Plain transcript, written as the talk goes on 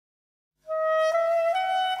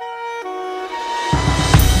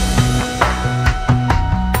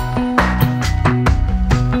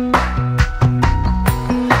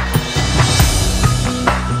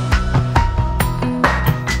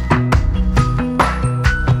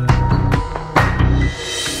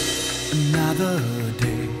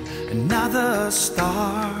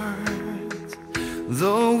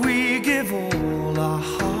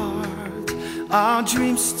Our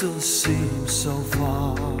dreams still seem so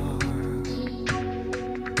far.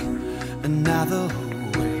 Another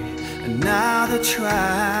way, another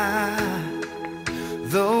try.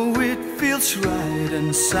 Though it feels right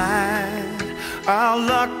inside, our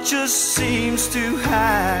luck just seems to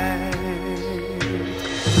hide.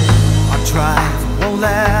 Our drive won't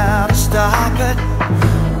let us stop it.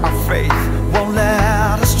 Our faith won't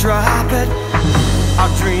let us drop it. Our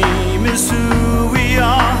dream is who we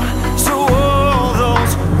are. So all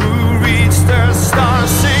those who reach the stars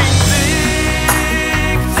sing victory.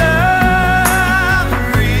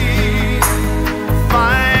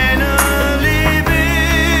 Finally victory.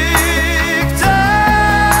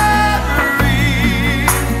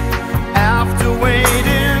 After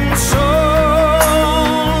waiting so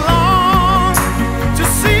long to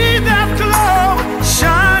see that glow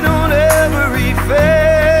shine on every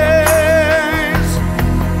face,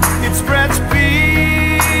 it spreads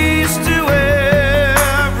peace to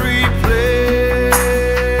every place.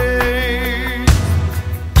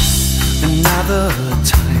 Another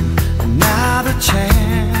time, another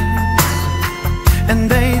chance, and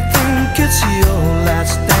they think it's your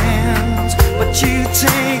last dance, but you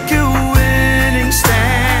take a winning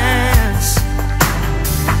stance.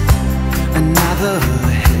 Another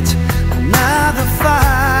hit, another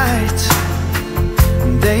fight,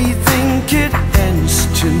 they think it ends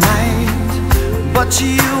tonight, but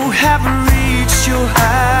you have reached your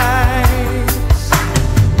heights.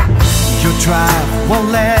 Your drive won't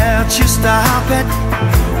let you stop it.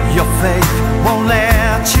 Your faith won't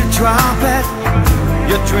let you drop it.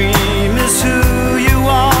 Your dream is who you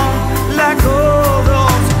are. Like all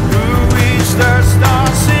those who reach the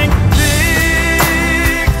stars sing victory.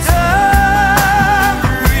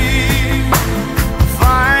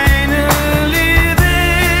 Finally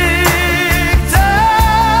victory.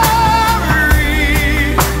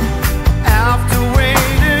 After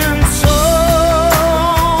waiting so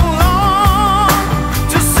long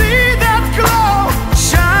to see that glow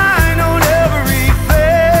shine on every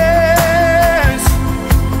face,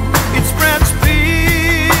 it spreads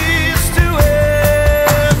peace to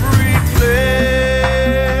every place.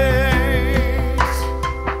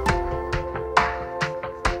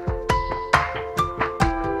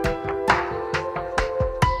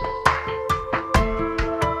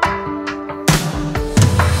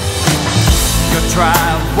 Your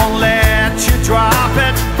drive won't let you drop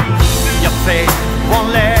it. Your faith won't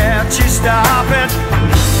let you stop it.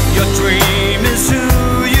 Your dream is who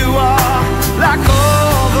you are. Like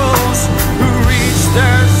all those who reach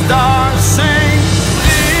their stars.